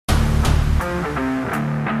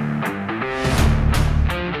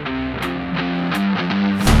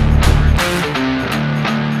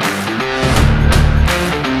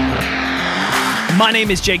My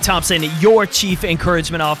name is Jake Thompson, your Chief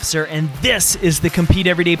Encouragement Officer, and this is the Compete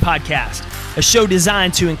Everyday Podcast, a show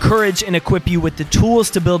designed to encourage and equip you with the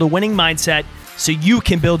tools to build a winning mindset so you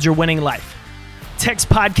can build your winning life. Text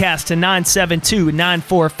podcast to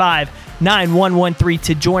 972-945-9113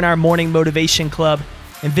 to join our morning motivation club,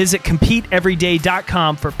 and visit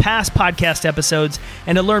CompeteEveryday.com for past podcast episodes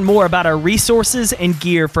and to learn more about our resources and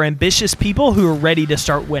gear for ambitious people who are ready to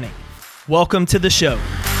start winning. Welcome to the show.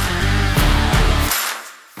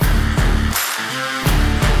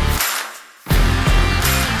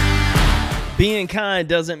 Being kind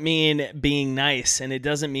doesn't mean being nice, and it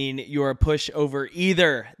doesn't mean you're a pushover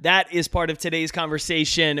either. That is part of today's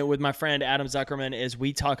conversation with my friend Adam Zuckerman as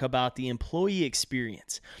we talk about the employee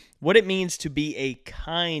experience, what it means to be a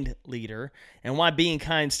kind leader, and why being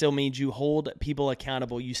kind still means you hold people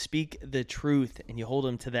accountable. You speak the truth and you hold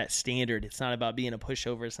them to that standard. It's not about being a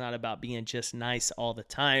pushover. It's not about being just nice all the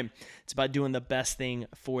time. It's about doing the best thing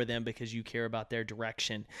for them because you care about their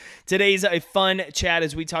direction. Today's a fun chat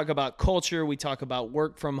as we talk about culture. We talk about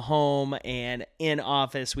work from home and in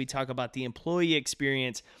office. We talk about the employee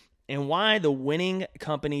experience and why the winning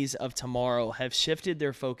companies of tomorrow have shifted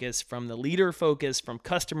their focus from the leader focus, from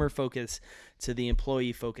customer focus to the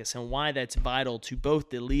employee focus, and why that's vital to both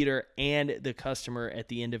the leader and the customer at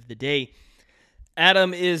the end of the day.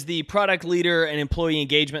 Adam is the product leader and employee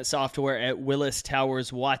engagement software at Willis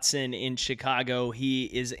Towers Watson in Chicago. He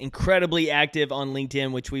is incredibly active on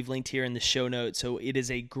LinkedIn, which we've linked here in the show notes. So it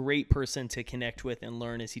is a great person to connect with and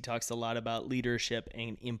learn as he talks a lot about leadership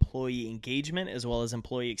and employee engagement as well as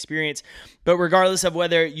employee experience. But regardless of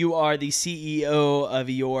whether you are the CEO of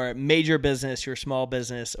your major business, your small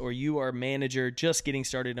business, or you are a manager just getting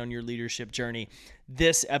started on your leadership journey,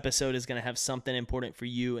 this episode is going to have something important for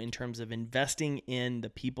you in terms of investing in the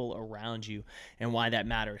people around you and why that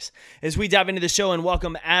matters. As we dive into the show and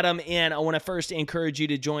welcome Adam in, I want to first encourage you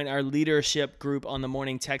to join our leadership group on the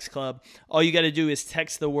Morning Text Club. All you got to do is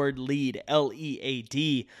text the word LEAD,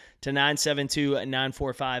 L-E-A-D, to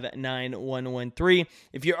 972-945-9113.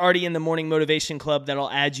 If you're already in the Morning Motivation Club, that'll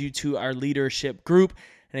add you to our leadership group.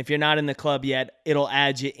 And if you're not in the club yet, it'll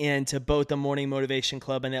add you into both the Morning Motivation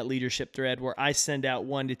Club and that leadership thread where I send out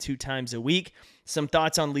 1 to 2 times a week some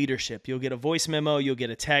thoughts on leadership. You'll get a voice memo, you'll get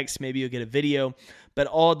a text, maybe you'll get a video, but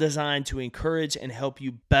all designed to encourage and help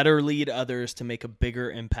you better lead others to make a bigger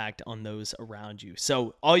impact on those around you.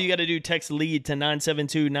 So all you got to do, text LEAD to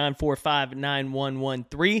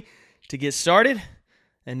 972-945-9113 to get started.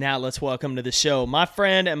 And now let's welcome to the show my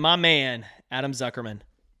friend and my man, Adam Zuckerman.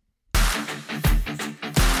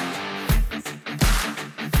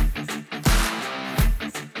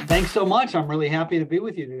 Thanks so much. I'm really happy to be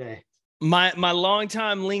with you today. My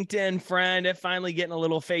longtime LinkedIn friend, finally getting a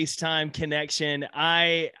little FaceTime connection.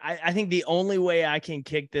 I think the only way I can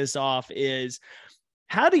kick this off is,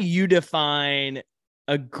 how do you define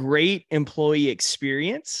a great employee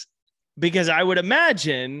experience? Because I would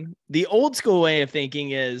imagine the old school way of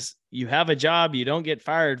thinking is you have a job you don't get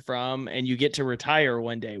fired from and you get to retire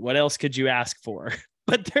one day. What else could you ask for?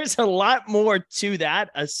 But there's a lot more to that,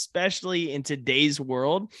 especially in today's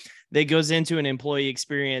world, that goes into an employee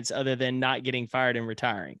experience other than not getting fired and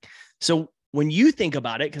retiring. So when you think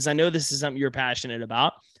about it, because I know this is something you're passionate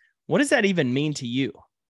about, what does that even mean to you?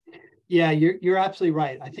 Yeah, you're absolutely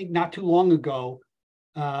right. I think not too long ago,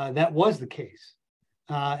 that was the case.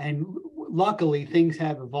 And luckily, things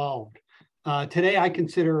have evolved. Today, I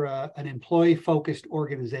consider an employee-focused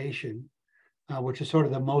organization, which is sort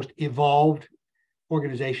of the most evolved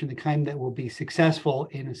organization, the kind that will be successful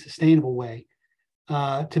in a sustainable way,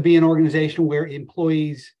 to be an organization where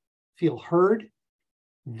employees feel heard,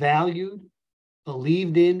 valued,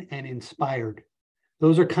 believed in, and inspired.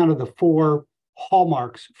 Those are kind of the 4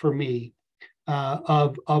 hallmarks for me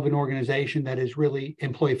of an organization that is really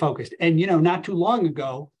employee focused. And, not too long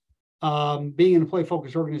ago, being an employee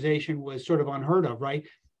focused organization was sort of unheard of, right?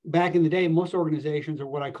 Back in the day, most organizations are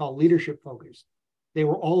what I call leadership focused. They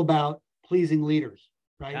were all about pleasing leaders,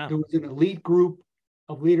 right? Yeah. There was an elite group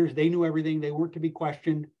of leaders. They knew everything. They weren't to be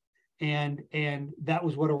questioned. And that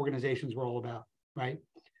was what organizations were all about, right?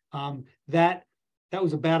 That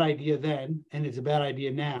was a bad idea then, and it's a bad idea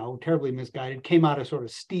now, terribly misguided. Came out of sort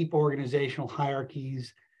of steep organizational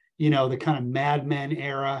hierarchies, the kind of Mad Men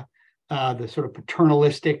era, the sort of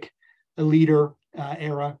paternalistic leader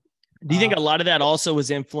era. Do you think a lot of that also was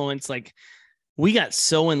influenced, like, we got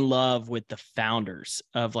so in love with the founders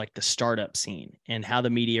of like the startup scene and how the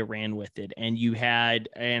media ran with it. And you had,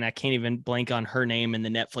 and I can't even blank on her name in the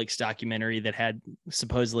Netflix documentary that had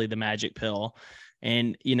supposedly the magic pill,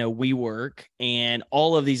 and, WeWork and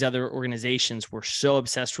all of these other organizations were so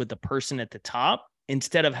obsessed with the person at the top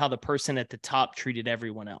instead of how the person at the top treated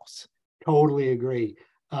everyone else. Totally agree.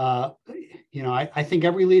 I think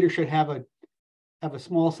every leader should have a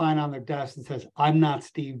small sign on their desk that says, "I'm not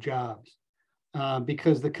Steve Jobs,"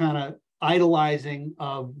 because the kind of idolizing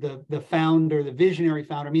of the founder, the visionary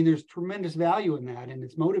founder. I mean, there's tremendous value in that, and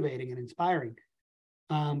it's motivating and inspiring.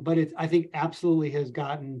 But I think absolutely has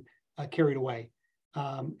gotten carried away.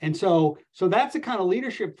 And so that's the kind of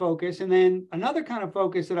leadership focus. And then another kind of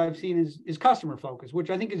focus that I've seen is customer focus,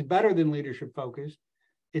 which I think is better than leadership focus.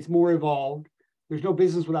 It's more evolved. There's no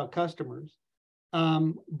business without customers.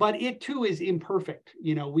 But it too is imperfect.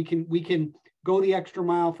 We can go the extra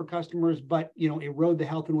mile for customers, but erode the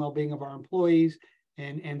health and well-being of our employees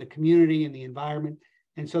and the community and the environment.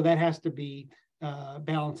 And so that has to be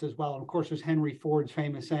balanced as well. And of course, there's Henry Ford's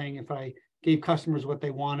famous saying, "If I gave customers what they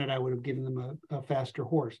wanted, I would have given them a faster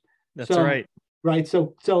horse." That's right. Right.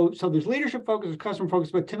 So there's leadership focus, there's customer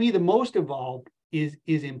focus, but to me, the most evolved is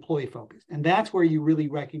employee focused. And that's where you really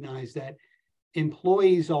recognize that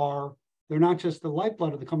employees they're not just the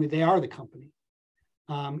lifeblood of the company, they are the company.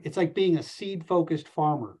 It's like being a seed focused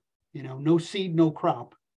farmer, no seed, no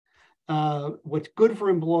crop. What's good for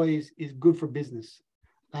employees is good for business.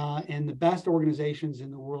 And the best organizations in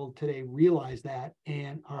the world today realize that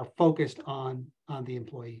and are focused on the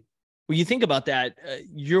employee. Well, you think about that,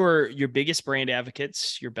 your biggest brand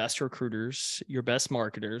advocates, your best recruiters, your best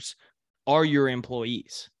marketers are your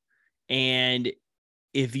employees. And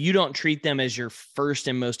if you don't treat them as your first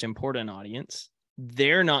and most important audience,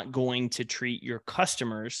 they're not going to treat your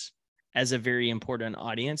customers as a very important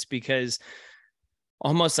audience, because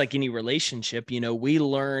almost like any relationship, we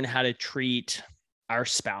learn how to treat our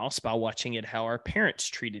spouse by watching it how our parents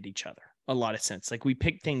treated each other. A lot of sense. Like we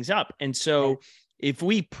pick things up. And so if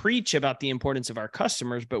we preach about the importance of our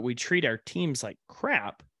customers, but we treat our teams like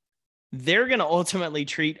crap, they're going to ultimately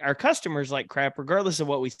treat our customers like crap, regardless of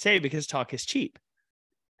what we say, because talk is cheap.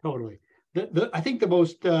 Totally. I think the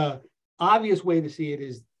most obvious way to see it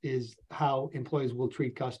is how employees will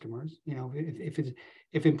treat customers.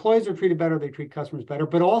 If employees are treated better, they treat customers better,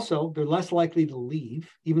 but also they're less likely to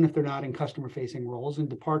leave, even if they're not in customer facing roles. And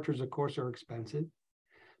departures, of course, are expensive,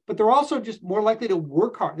 but they're also just more likely to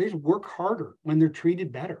work hard. They just work harder when they're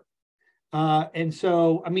treated better. And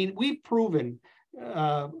so, I mean, we've proven in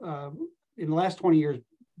the last 20 years,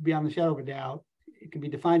 beyond the shadow of a doubt, it can be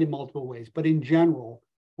defined in multiple ways, but in general,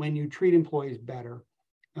 when you treat employees better,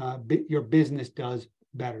 your business does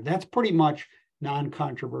better. That's pretty much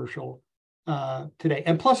non-controversial today.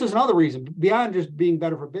 And plus, there's another reason beyond just being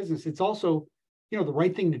better for business. It's also, the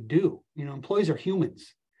right thing to do. Employees are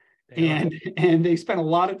humans, and they spend a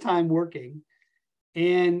lot of time working.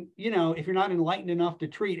 And if you're not enlightened enough to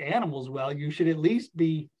treat animals well, you should at least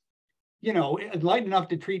be, enlightened enough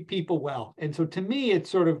to treat people well. And so, to me, it's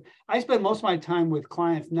sort of, I spend most of my time with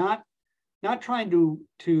clients, not trying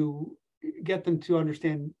to get them to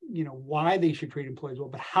understand, why they should treat employees well,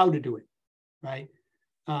 but how to do it, right?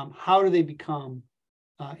 How do they become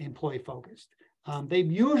employee focused?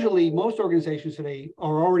 Most organizations today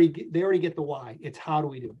already get the why. It's how do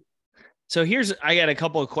we do it? So I got a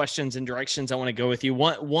couple of questions and directions I want to go with you.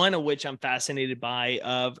 One of which I'm fascinated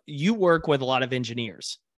by, you work with a lot of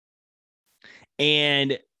engineers,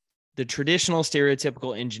 and the traditional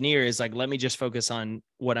stereotypical engineer is like, let me just focus on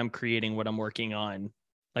what I'm creating, what I'm working on.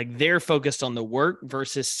 Like they're focused on the work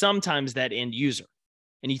versus sometimes that end user.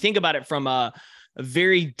 And you think about it from a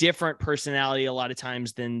very different personality a lot of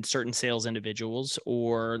times than certain sales individuals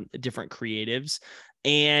or different creatives.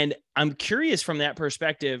 And I'm curious from that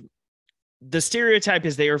perspective, the stereotype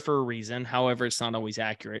is there for a reason. However, it's not always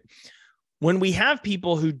accurate. When we have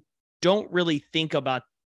people who don't really think about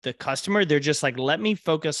the customer, they're just like, let me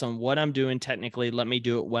focus on what I'm doing technically. Let me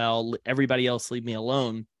do it well. Everybody else leave me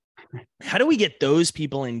alone. How do we get those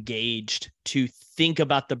people engaged to think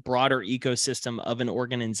about the broader ecosystem of an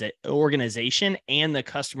organization and the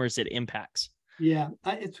customers it impacts? Yeah,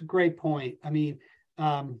 it's a great point. I mean,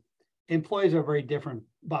 employees are very different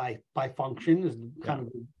by function, is kind of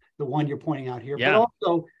the one you're pointing out here, but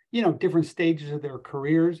also, different stages of their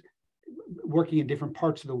careers, working in different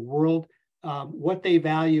parts of the world. What they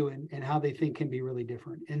value and how they think can be really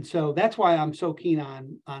different. And so that's why I'm so keen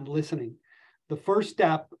on listening. The first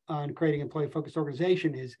step on creating employee-focused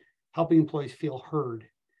organization is helping employees feel heard.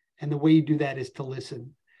 And the way you do that is to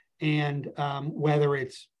listen. And whether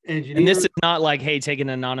it's engineers. And this is not like, hey, take an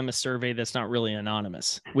anonymous survey that's not really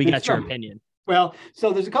anonymous. We got your opinion. Well,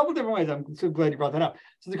 so there's a couple of different ways. I'm so glad you brought that up.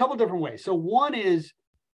 So there's a couple of different ways. So one is,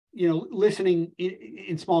 listening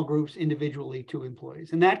in small groups individually to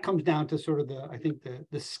employees. And that comes down to sort of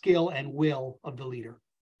the skill and will of the leader.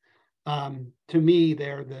 To me,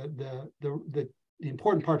 they're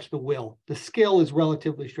important part's the will. The skill is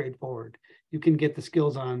relatively straightforward. You can get the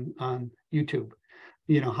skills on YouTube,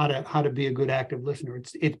 how to be a good active listener.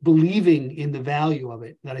 It's believing in the value of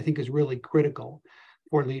it that I think is really critical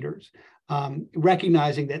for leaders.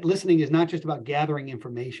 Recognizing that listening is not just about gathering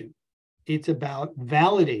information. It's about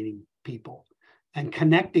validating people and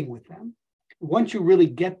connecting with them. Once you really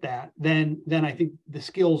get that, then I think the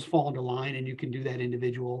skills fall into line and you can do that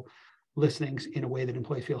individual listenings in a way that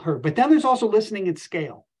employees feel heard. But then there's also listening at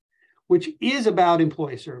scale, which is about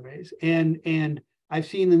employee surveys. And I've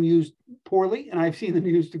seen them used poorly and I've seen them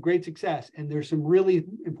used to great success. And there's some really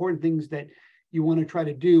important things that you want to try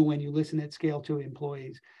to do when you listen at scale to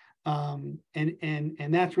employees. And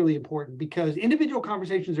that's really important because individual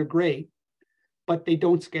conversations are great, but they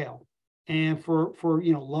don't scale. And for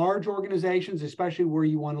large organizations, especially where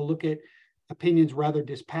you want to look at opinions rather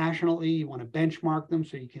dispassionately, you want to benchmark them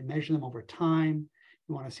so you can measure them over time.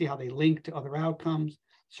 You want to see how they link to other outcomes.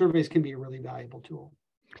 Surveys can be a really valuable tool.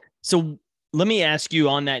 So let me ask you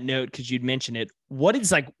on that note, because you'd mentioned it, what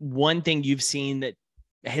is like one thing you've seen that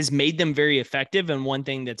has made them very effective and one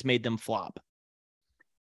thing that's made them flop?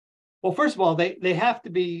 Well, first of all, they have to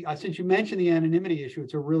be, since you mentioned the anonymity issue,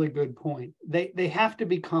 it's a really good point. They have to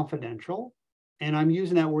be confidential. And I'm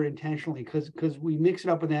using that word intentionally because we mix it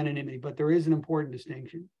up with anonymity, but there is an important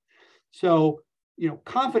distinction. So,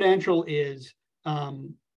 confidential is,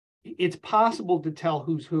 it's possible to tell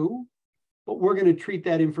who's who, but we're going to treat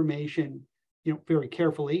that information, very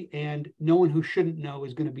carefully. And no one who shouldn't know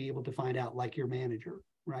is going to be able to find out, like your manager,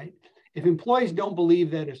 right? If employees don't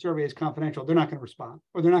believe that a survey is confidential, they're not going to respond,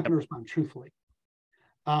 or they're not going to respond truthfully.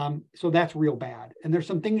 So that's real bad. And there's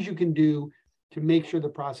some things you can do to make sure the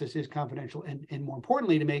process is confidential and more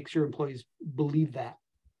importantly, to make sure employees believe that.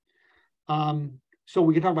 So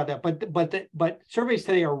we can talk about that, but surveys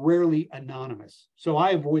today are rarely anonymous. So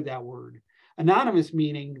I avoid that word. Anonymous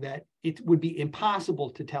meaning that it would be impossible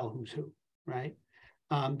to tell who's who, right?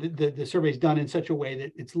 The survey is done in such a way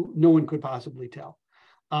that no one could possibly tell.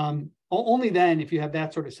 Only then, if you have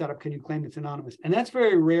that sort of setup, can you claim it's anonymous. And that's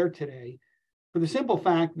very rare today for the simple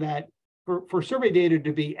fact that for survey data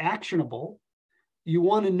to be actionable, you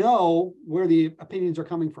want to know where the opinions are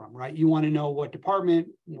coming from, right? You want to know what department,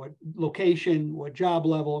 what location, what job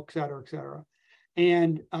level, et cetera, et cetera.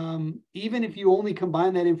 And even if you only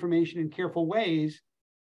combine that information in careful ways,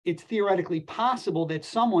 it's theoretically possible that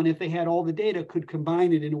someone, if they had all the data, could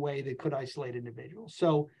combine it in a way that could isolate individuals.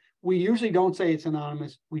 So we usually don't say it's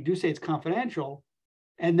anonymous. We do say it's confidential.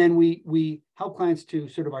 And then we help clients to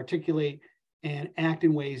sort of articulate and act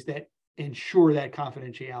in ways that ensure that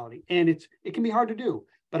confidentiality. And it can be hard to do,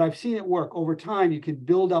 but I've seen it work. Over time, you can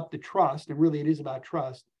build up the trust, and really it is about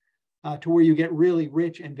trust, to where you get really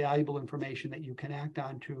rich and valuable information that you can act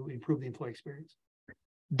on to improve the employee experience.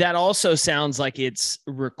 That also sounds like it's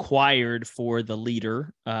required for the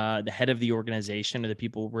leader, the head of the organization, or the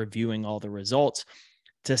people reviewing all the results,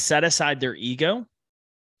 to set aside their ego,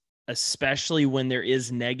 especially when there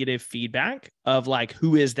is negative feedback of like,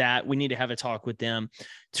 who is that? We need to have a talk with them,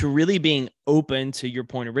 to really being open to your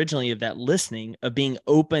point originally of that listening, of being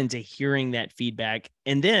open to hearing that feedback,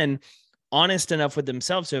 and then honest enough with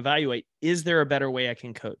themselves to evaluate, is there a better way I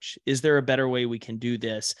can coach? Is there a better way we can do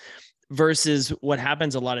this? Versus what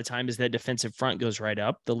happens a lot of time is that defensive front goes right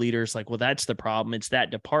up. The leader's like, well, that's the problem. It's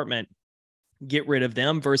that department. Get rid of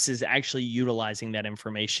them, versus actually utilizing that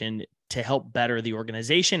information to help better the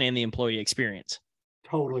organization and the employee experience.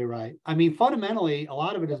 Totally right. I mean, fundamentally, a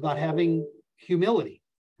lot of it is about having humility,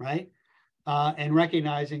 right? And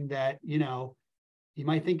recognizing that, you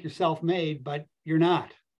might think you're self-made, but you're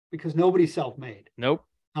not, because nobody's self-made. Nope.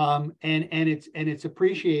 And it's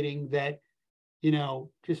appreciating that,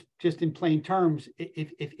 just in plain terms,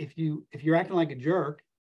 if you're acting like a jerk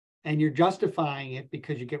and you're justifying it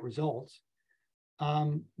because you get results,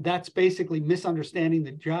 that's basically misunderstanding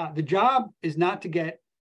the job. The job is not to get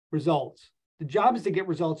results. The job is to get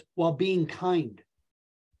results while being kind.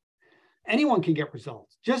 Anyone can get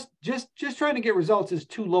results. Just trying to get results is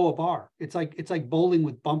too low a bar. It's like bowling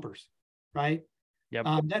with bumpers, right? Yep.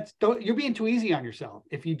 You're being too easy on yourself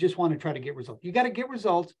if you just want to try to get results. You got to get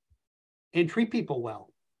results and treat people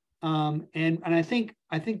well. And I think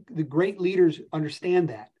the great leaders understand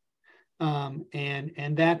that.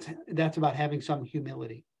 And that's about having some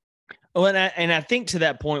humility. Oh, and I think to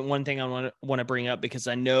that point, one thing I want to bring up, because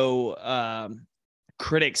I know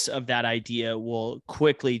critics of that idea will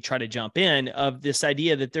quickly try to jump in, of this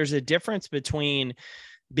idea that there's a difference between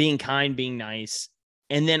being kind, being nice,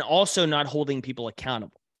 and then also not holding people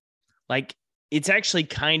accountable. Like, it's actually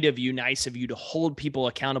kind of nice of you to hold people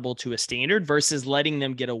accountable to a standard versus letting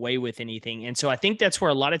them get away with anything. And so I think that's where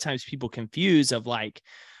a lot of times people confuse of like,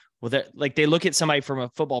 well, like they look at somebody from a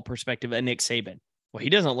football perspective, a Nick Saban. Well, he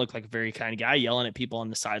doesn't look like a very kind guy yelling at people on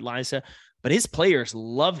the sidelines, but his players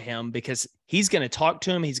love him because he's going to talk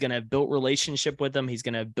to him. He's going to have built relationship with them. He's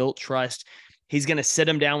going to have built trust. He's going to sit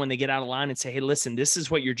them down when they get out of line and say, hey, listen, this is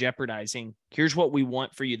what you're jeopardizing. Here's what we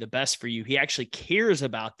want for you, the best for you. He actually cares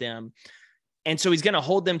about them. And so he's going to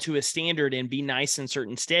hold them to a standard and be nice in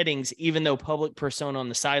certain settings, even though public persona on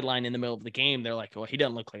the sideline in the middle of the game, they're like, well, he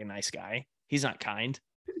doesn't look like a nice guy. He's not kind.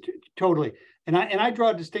 Totally. And I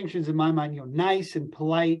draw distinctions in my mind, nice and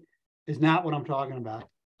polite is not what I'm talking about.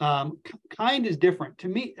 Kind is different to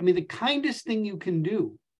me. I mean, the kindest thing you can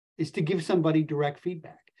do is to give somebody direct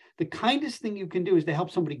feedback. The kindest thing you can do is to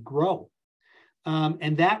help somebody grow.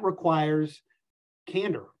 And that requires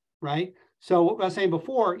candor, right? So what I was saying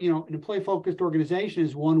before, an employee-focused organization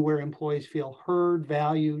is one where employees feel heard,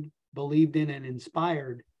 valued, believed in, and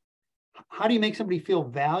inspired. How do you make somebody feel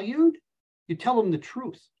valued? You tell them the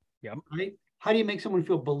truth, yep. Right? How do you make someone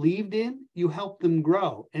feel believed in? You help them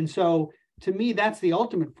grow. And so to me, that's the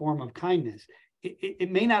ultimate form of kindness.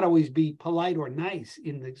 It may not always be polite or nice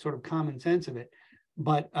in the sort of common sense of it,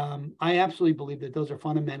 but I absolutely believe that those are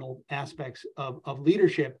fundamental aspects of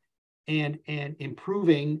leadership and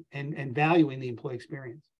improving and valuing the employee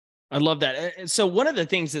experience. I love that. So one of the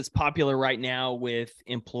things that's popular right now with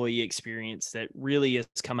employee experience that really has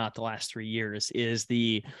come out the last 3 years is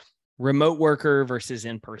the remote worker versus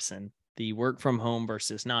in-person, the work from home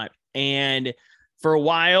versus not. And for a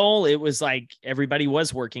while, it was like everybody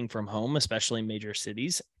was working from home, especially in major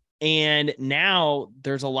cities. And now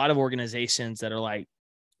there's a lot of organizations that are like,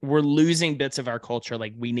 we're losing bits of our culture.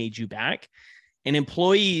 Like, we need you back. And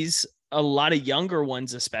employees, a lot of younger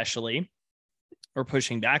ones especially, are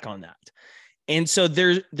pushing back on that. And so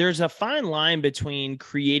there's a fine line between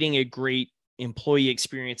creating a great employee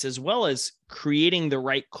experience as well as creating the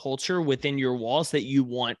right culture within your walls that you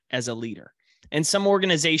want as a leader. And some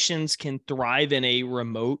organizations can thrive in a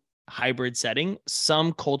remote hybrid setting.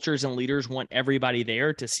 Some cultures and leaders want everybody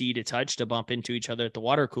there to see, to touch, to bump into each other at the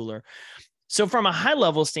water cooler. So from a high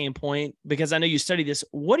level standpoint, because I know you study this,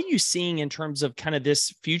 what are you seeing in terms of kind of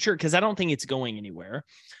this future? Because I don't think it's going anywhere.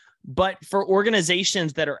 But for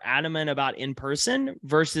organizations that are adamant about in-person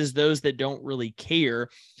versus those that don't really care,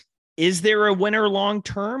 is there a winner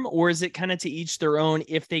long-term, or is it kind of to each their own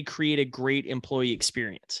if they create a great employee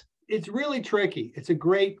experience? It's really tricky. It's a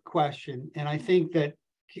great question. And I think that,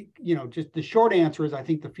 just the short answer is I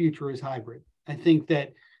think the future is hybrid. I think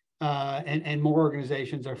that and more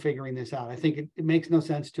organizations are figuring this out. I think it makes no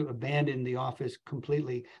sense to abandon the office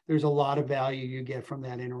completely. There's a lot of value you get from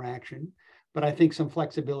that interaction, but I think some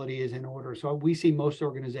flexibility is in order. So we see most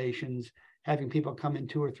organizations having people come in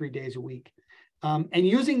 2 or 3 days a week, and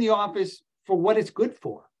using the office for what it's good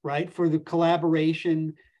for, right? For the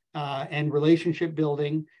collaboration and relationship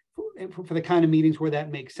building, for the kind of meetings where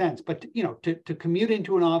that makes sense. But to commute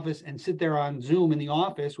into an office and sit there on Zoom in the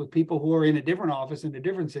office with people who are in a different office in a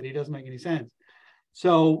different city doesn't make any sense.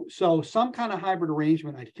 So some kind of hybrid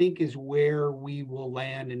arrangement, I think, is where we will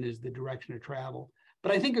land and is the direction of travel.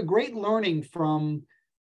 But I think a great learning from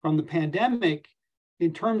the pandemic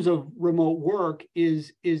in terms of remote work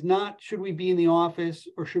is not should we be in the office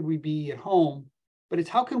or should we be at home, but it's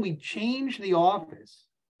how can we change the office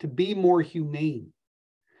to be more humane.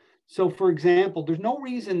 So, for example, there's no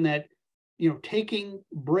reason that, taking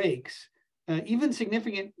breaks, even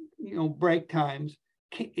significant, break times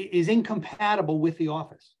is incompatible with the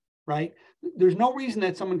office, right? There's no reason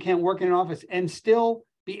that someone can't work in an office and still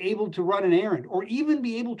be able to run an errand or even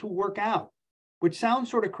be able to work out, which sounds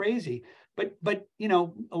sort of crazy. But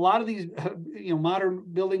a lot of these, modern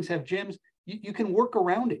buildings have gyms. You can work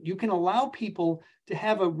around it. You can allow people to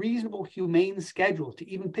have a reasonable, humane schedule to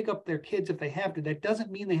even pick up their kids if they have to. That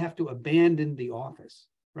doesn't mean they have to abandon the office,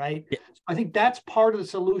 right? Yeah. So I think that's part of the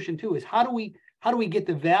solution too, is how do we get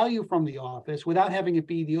the value from the office without having it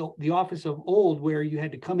be the office of old where you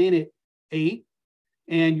had to come in at 8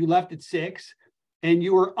 and you left at 6 and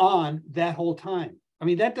you were on that whole time. I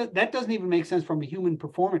mean, that doesn't even make sense from a human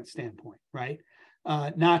performance standpoint, right?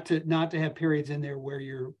 Not to have periods in there where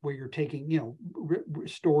you're taking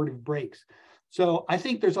restorative breaks. So I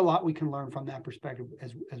think there's a lot we can learn from that perspective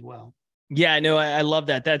as well. Yeah, no, I love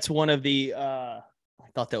that. That's one of the I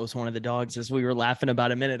thought that was one of the dogs as we were laughing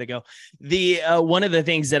about a minute ago. The one of the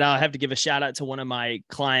things that I'll have to give a shout out to one of my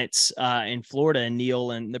clients in Florida, and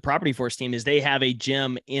Neil and the Property Force team, is they have a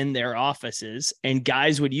gym in their offices and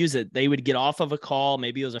guys would use it. They would get off of a call.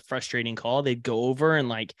 Maybe it was a frustrating call. They'd go over and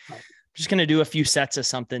just going to do a few sets of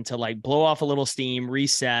something to like blow off a little steam,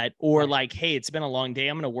 reset, or like, hey, it's been a long day.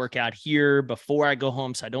 I'm going to work out here before I go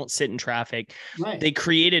home so I don't sit in traffic. Right. They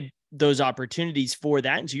created those opportunities for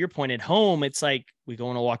that. And to your point, at home, it's like we go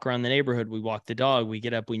on a walk around the neighborhood, we walk the dog, we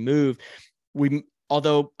get up, we move.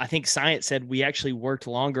 Although I think science said we actually worked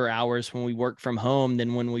longer hours when we worked from home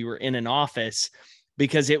than when we were in an office,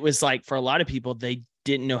 because it was like, for a lot of people, they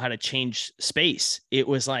didn't know how to change space. It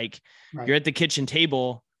was like, you're at the kitchen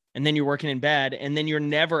table and then you're working in bed, and then you're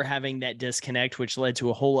never having that disconnect, which led to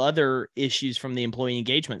a whole other issues from the employee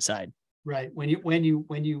engagement side. Right. When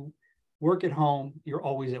you work at home, you're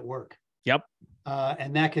always at work. Yep.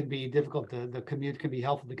 And that can be difficult. The commute can be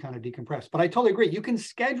helpful to kind of decompress. But I totally agree. You can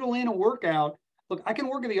schedule in a workout. Look, I can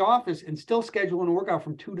work at the office and still schedule in a workout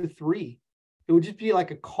from 2 to 3. It would just be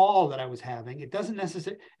like a call that I was having. It doesn't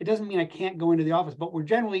mean I can't go into the office, but we're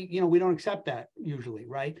generally, we don't accept that usually,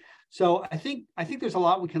 right? So I think there's a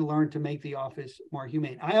lot we can learn to make the office more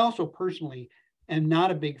humane. I also personally am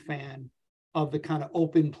not a big fan of the kind of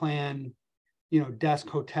open plan, desk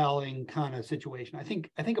hoteling kind of situation. I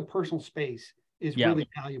think a personal space is really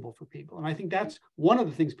valuable for people. And I think that's one of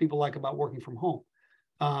the things people like about working from home,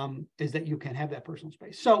 is that you can have that personal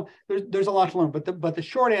space. So there's a lot to learn, but the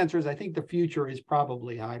short answer is I think the future is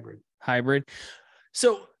probably hybrid.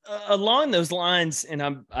 So along those lines, and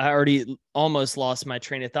I already almost lost my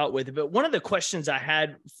train of thought with it, but one of the questions I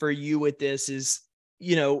had for you with this is,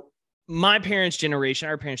 my parents' generation,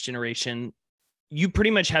 our parents' generation, you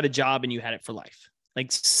pretty much had a job and you had it for life.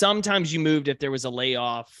 Like sometimes you moved if there was a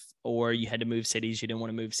layoff or you had to move cities, you didn't want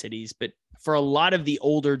to move cities. But for a lot of the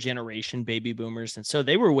older generation, baby boomers, and so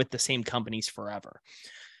they were with the same companies forever.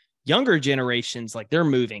 Younger generations, like they're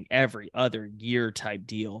moving every other year type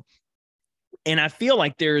deal. And I feel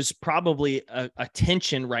like there's probably a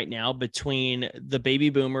tension right now between the baby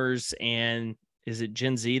boomers and, is it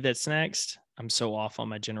Gen Z that's next? I'm so off on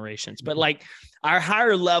my generations, but like our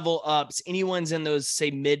higher level ups, anyone's in those,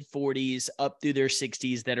 say, mid 40s up through their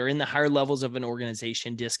 60s that are in the higher levels of an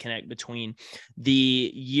organization, disconnect between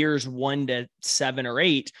the years 1 to 7 or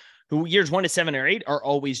 8, who years 1 to 7 or 8 are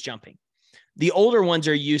always jumping. The older ones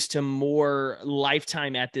are used to more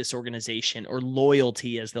lifetime at this organization, or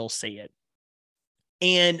loyalty, as they'll say it.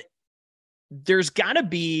 And there's got to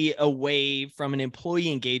be a way from an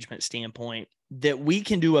employee engagement standpoint that we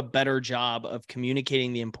can do a better job of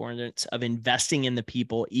communicating the importance of investing in the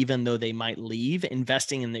people, even though they might leave,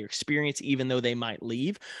 investing in their experience, even though they might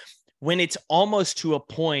leave. When it's almost to a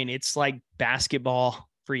point, it's like basketball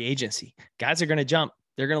free agency. Guys are going to jump.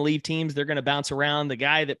 They're going to leave teams. They're going to bounce around. The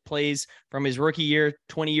guy that plays from his rookie year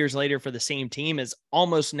 20 years later for the same team is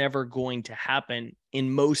almost never going to happen in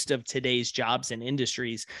most of today's jobs and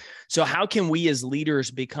industries. So how can we as leaders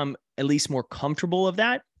become at least more comfortable of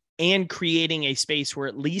that, and creating a space where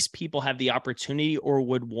at least people have the opportunity or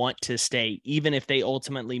would want to stay, even if they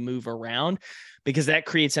ultimately move around, because that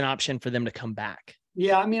creates an option for them to come back?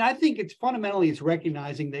 Yeah. I mean, I think it's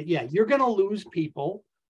recognizing that, you're going to lose people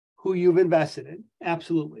who you've invested in.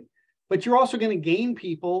 Absolutely. But you're also going to gain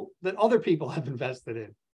people that other people have invested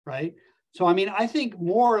in. Right. So, I mean, I think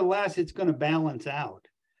more or less it's going to balance out.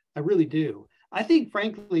 I really do. I think,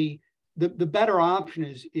 frankly, the better option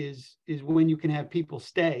is when you can have people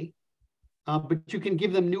stay, but you can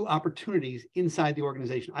give them new opportunities inside the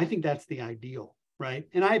organization. I think that's the ideal. Right.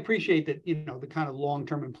 And I appreciate that, the kind of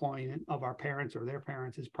long-term employment of our parents or their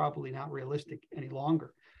parents is probably not realistic any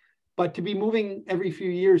longer. But to be moving every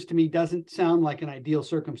few years, to me, doesn't sound like an ideal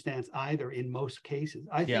circumstance either in most cases.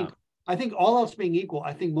 I think all else being equal,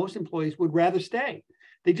 I think most employees would rather stay.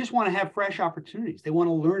 They just want to have fresh opportunities. They want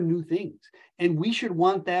to learn new things. And we should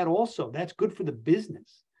want that also. That's good for the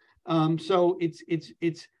business. So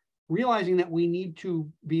it's realizing that we need to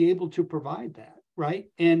be able to provide that, right?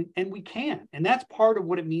 And we can. And that's part of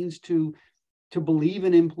what it means to believe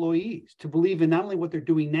in employees, to believe in not only what they're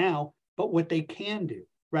doing now, but what they can do.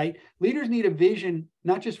 Right? Leaders need a vision,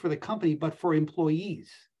 not just for the company, but for employees.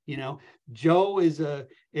 Joe is a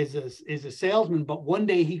salesman, but one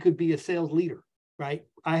day he could be a sales leader. Right?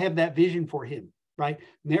 I have that vision for him. Right?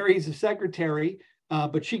 Mary's a secretary,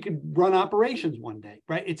 but she could run operations one day.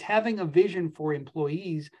 Right? It's having a vision for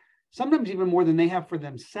employees, sometimes even more than they have for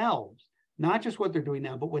themselves. Not just what they're doing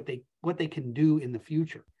now, but what they can do in the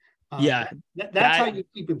future. That's how you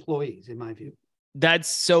keep employees, in my view. That's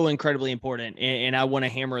so incredibly important. And I want to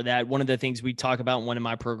hammer that. One of the things we talk about in one of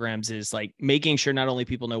my programs is like making sure not only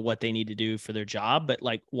people know what they need to do for their job, but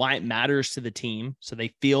like why it matters to the team so they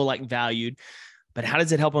feel like valued. But how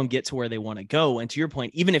does it help them get to where they want to go? And to your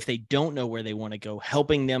point, even if they don't know where they want to go,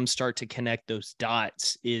 helping them start to connect those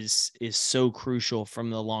dots is so crucial from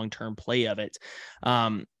the long-term play of it.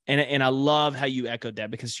 And I love how you echoed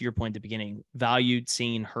that, because to your point at the beginning, valued,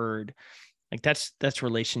 seen, heard, like that's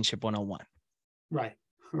relationship 101. Right.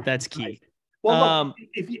 That's Right. key. Well, look,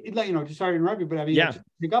 if just sorry to interrupt you, but I mean, Yeah. just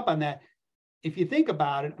pick up on that. If you think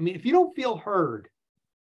about it, I mean, if you don't feel heard,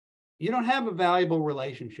 you don't have a valuable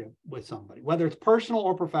relationship with somebody, whether it's personal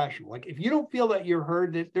or professional. Like if you don't feel that you're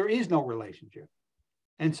heard, that there is no relationship.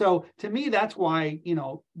 And so to me, that's why,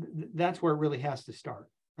 that's where it really has to start,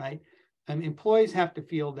 right? And employees have to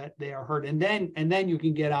feel that they are heard. And then you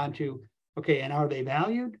can get on to, okay, and are they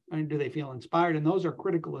valued? And do they feel inspired? And those are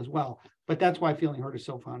critical as well. But that's why feeling heard is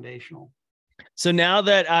so foundational. So now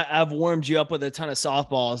that I've warmed you up with a ton of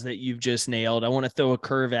softballs that you've just nailed, I want to throw a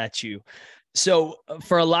curve at you. So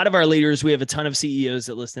for a lot of our leaders, we have a ton of CEOs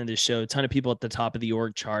that listen to this show, a ton of people at the top of the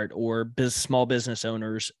org chart, or small business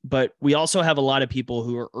owners. But we also have a lot of people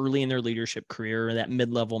who are early in their leadership career, or that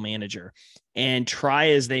mid-level manager. And try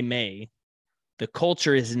as they may, the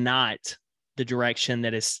culture is not the direction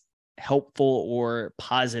that is helpful or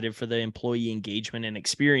positive for the employee engagement and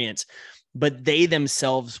experience, but they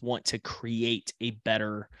themselves want to create a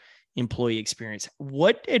better employee experience.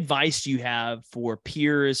 What advice do you have for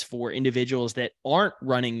peers, for individuals that aren't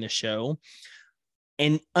running the show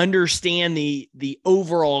and understand the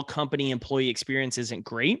overall company employee experience isn't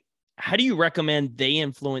great? How do you recommend they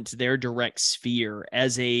influence their direct sphere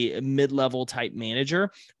as a mid-level type manager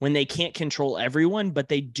when they can't control everyone, but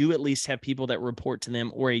they do at least have people that report to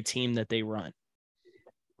them or a team that they run?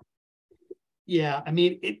 Yeah, I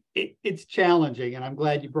mean, it's challenging, and I'm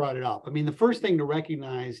glad you brought it up. I mean, the first thing to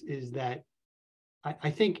recognize is that I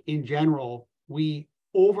think in general, we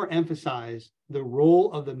overemphasize the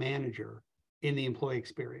role of the manager in the employee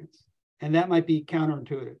experience. And that might be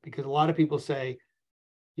counterintuitive, because a lot of people say,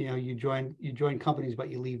 you join companies, but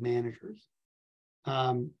you leave managers.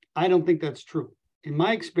 I don't think that's true. In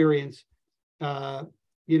my experience,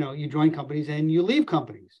 you join companies and you leave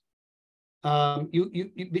companies.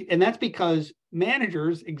 And that's because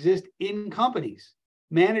managers exist in companies.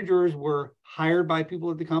 Managers were hired by people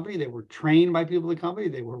at the company. They were trained by people at the company.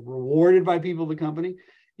 They were rewarded by people at the company.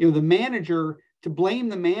 The manager, to blame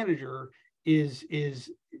the manager is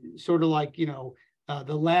sort of like,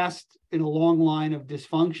 the last in a long line of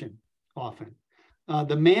dysfunction often.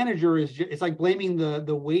 The manager it's like blaming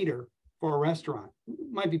the waiter for a restaurant.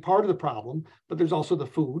 It might be part of the problem, but there's also the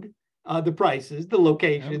food, the prices, the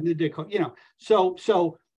location, the decor,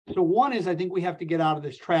 So one is, I think we have to get out of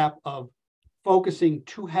this trap of focusing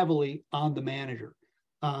too heavily on the manager.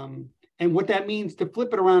 And what that means, to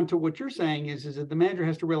flip it around to what you're saying, is that the manager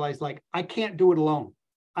has to realize, like, I can't do it alone.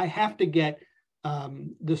 I have to get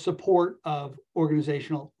the support of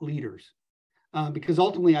organizational leaders. Because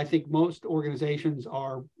ultimately, I think most organizations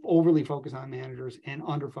are overly focused on managers and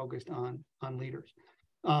under-focused on leaders.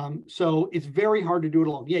 So it's very hard to do it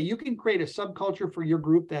alone. Yeah, you can create a subculture for your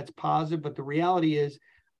group that's positive, but the reality is,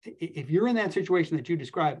 if you're in that situation that you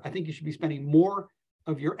described, I think you should be spending more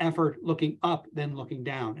of your effort looking up than looking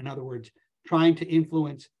down. In other words, trying to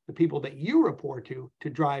influence the people that you report to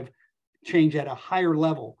drive change at a higher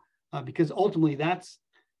level, because ultimately that's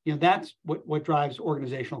what drives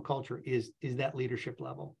organizational culture is that leadership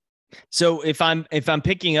level. So if I'm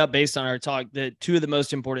picking up based on our talk, the two of the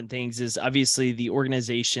most important things is obviously the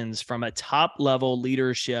organizations from a top level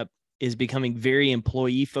leadership is becoming very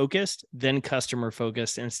employee focused, then customer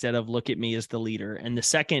focused, instead of look at me as the leader. And the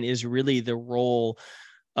second is really the role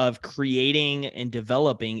of creating and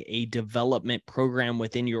developing a development program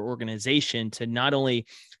within your organization to not only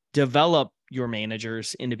develop your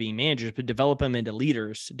managers into being managers, but develop them into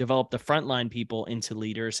leaders, develop the frontline people into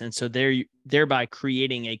leaders. And so thereby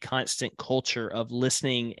creating a constant culture of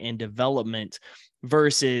listening and development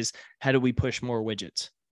versus how do we push more widgets?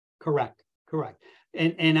 Correct.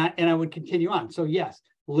 And I would continue on. So yes,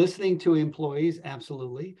 listening to employees,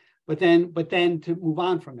 absolutely. But then to move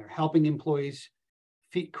on from there, helping employees,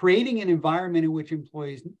 creating an environment in which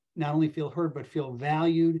employees not only feel heard, but feel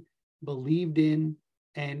valued, believed in,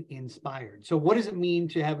 and inspired. So what does it mean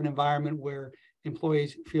to have an environment where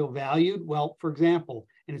employees feel valued? Well, for example,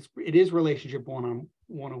 and it is relationship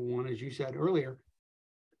one-on-one, as you said earlier,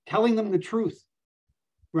 telling them the truth,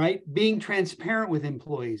 right? Being transparent with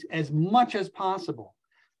employees as much as possible.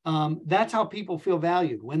 That's how people feel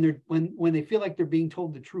valued, when they feel like they're being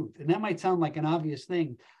told the truth. And that might sound like an obvious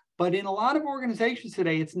thing, but in a lot of organizations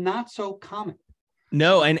today, it's not so common.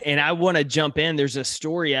 No, and I want to jump in. There's a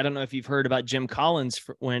story. I don't know if you've heard about Jim Collins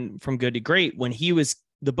from Good to Great. When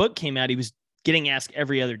the book came out, he was getting asked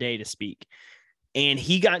every other day to speak. And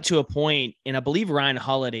he got to a point, and I believe Ryan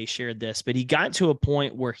Holiday shared this, but he got to a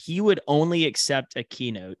point where he would only accept a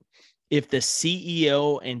keynote if the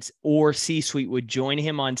CEO or C-suite would join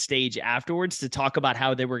him on stage afterwards to talk about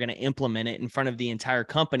how they were going to implement it in front of the entire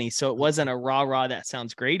company. So it wasn't a rah, that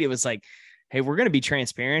sounds great. It was like, hey, we're going to be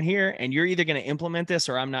transparent here, and you're either going to implement this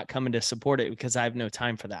or I'm not coming to support it because I have no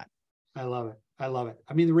time for that. I love it. I love it.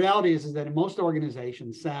 I mean, the reality is that in most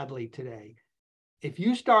organizations, sadly today, if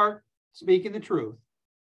you start speaking the truth,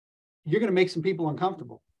 you're going to make some people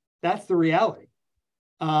uncomfortable. That's the reality.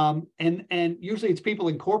 And usually it's people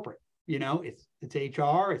in corporate, it's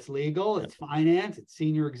HR, it's legal, it's finance, it's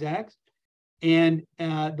senior execs. And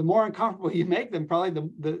the more uncomfortable you make them, probably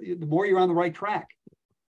the more you're on the right track.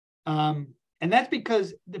 And that's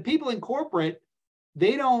because the people in corporate,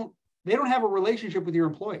 they don't have a relationship with your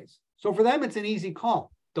employees. So for them, it's an easy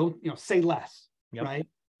call. Don't, say less, yep. Right?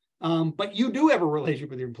 But you do have a relationship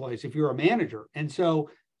with your employees if you're a manager. And so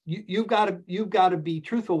you've got to be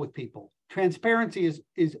truthful with people. Transparency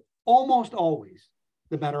is almost always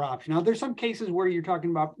the better option. Now, there's some cases where you're talking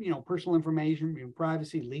about, personal information,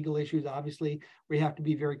 privacy, legal issues, obviously, where you have to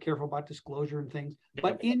be very careful about disclosure and things.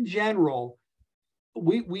 But in general,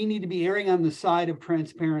 we need to be erring on the side of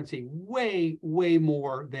transparency way, way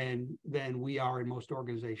more than we are in most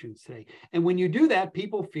organizations today. And when you do that,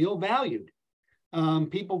 people feel valued.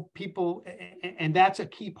 People, and that's a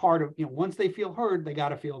key part of, once they feel heard, they got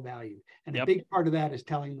to feel valued. And a big part of that is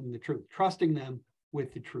telling them the truth, trusting them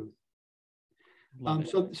with the truth.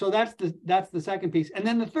 So that's the second piece. And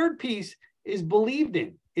then the third piece is believed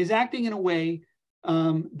in, is acting in a way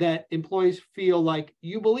that employees feel like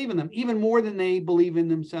you believe in them even more than they believe in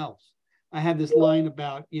themselves. I have this line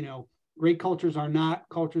about, great cultures are not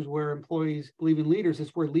cultures where employees believe in leaders.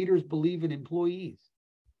 It's where leaders believe in employees.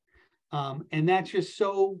 And that's just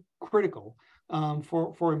so critical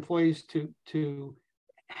for employees to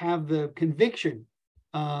have the conviction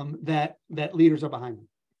that leaders are behind them.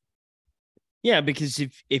 Yeah, because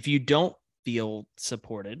if you don't feel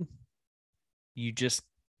supported, you just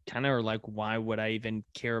kind of are like, why would I even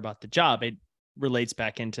care about the job? It relates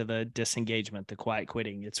back into the disengagement, the quiet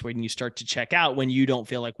quitting. It's when you start to check out when you don't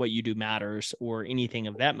feel like what you do matters or anything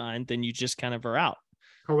of that mind, then you just kind of are out.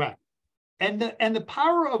 Correct. And the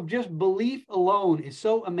power of just belief alone is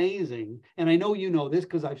so amazing. And I know you know this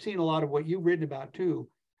because I've seen a lot of what you've written about too.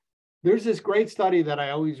 There's this great study that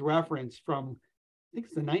I always reference from, I think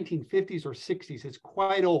it's the 1950s or 60s. It's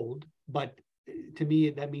quite old, but to me,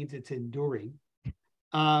 that means it's enduring.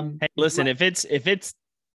 Hey, listen, if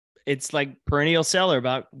it's like perennial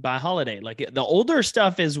seller by Holiday. Like the older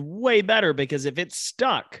stuff is way better because if it's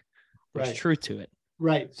stuck, there's truth to it.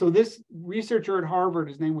 Right. So this researcher at Harvard,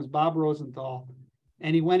 his name was Bob Rosenthal,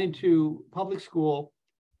 and he went into public school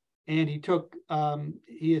and he took,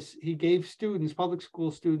 he gave public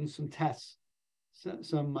school students some tests,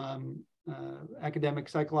 some academic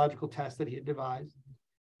psychological tests that he had devised.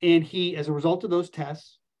 And he, as a result of those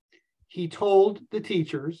tests, he told the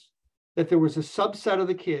teachers that there was a subset of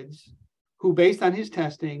the kids who, based on his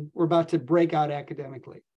testing, were about to break out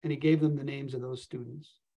academically. And he gave them the names of those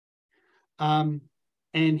students.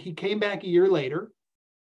 And he came back a year later,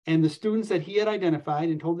 and the students that he had identified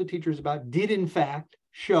and told the teachers about did, in fact,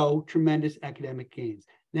 show tremendous academic gains.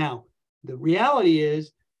 Now, the reality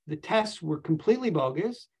is the tests were completely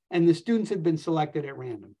bogus, and the students had been selected at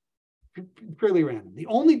random, purely random. The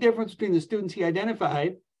only difference between the students he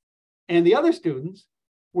identified and the other students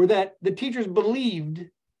were that the teachers believed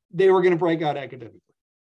they were going to break out academically.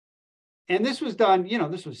 And this was done,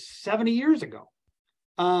 this was 70 years ago.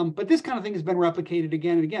 But this kind of thing has been replicated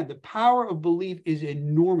again and again. The power of belief is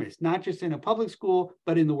enormous, not just in a public school,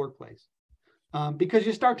 but in the workplace. Because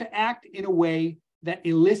you start to act in a way that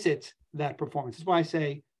elicits that performance. That's why I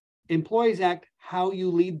say employees act how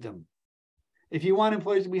you lead them. If you want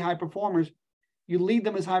employees to be high performers, you lead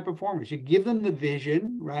them as high performers. You give them the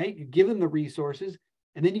vision, right? You give them the resources,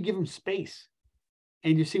 and then you give them space,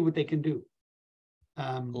 and you see what they can do.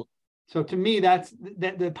 So to me, that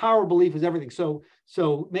the power of belief is everything.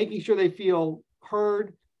 So making sure they feel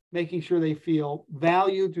heard, making sure they feel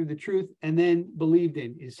valued through the truth, and then believed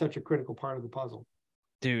in is such a critical part of the puzzle.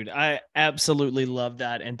 Dude, I absolutely love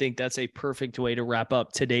that and think that's a perfect way to wrap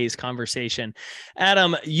up today's conversation.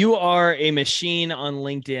 Adam, you are a machine on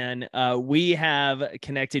LinkedIn. We have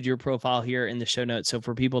connected your profile here in the show notes. So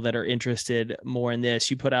for people that are interested more in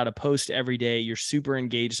this, you put out a post every day. You're super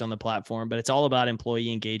engaged on the platform, but it's all about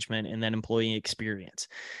employee engagement and then employee experience.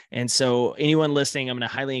 And so anyone listening, I'm going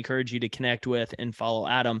to highly encourage you to connect with and follow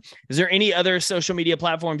Adam. Is there any other social media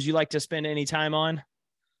platforms you like to spend any time on?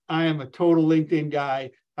 I am a total LinkedIn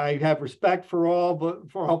guy. I have respect for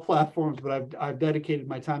all platforms, but I've dedicated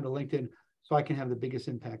my time to LinkedIn so I can have the biggest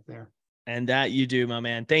impact there. And that you do, my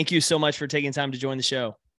man. Thank you so much for taking time to join the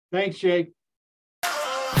show. Thanks, Jake.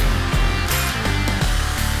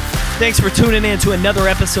 Thanks for tuning in to another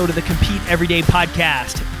episode of the Compete Everyday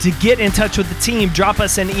podcast. To get in touch with the team, drop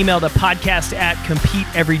us an email to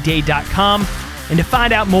podcast@competeeveryday.com. And to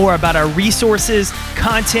find out more about our resources,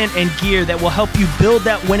 content, and gear that will help you build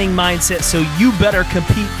that winning mindset so you better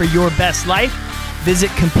compete for your best life, visit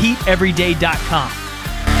CompeteEveryday.com.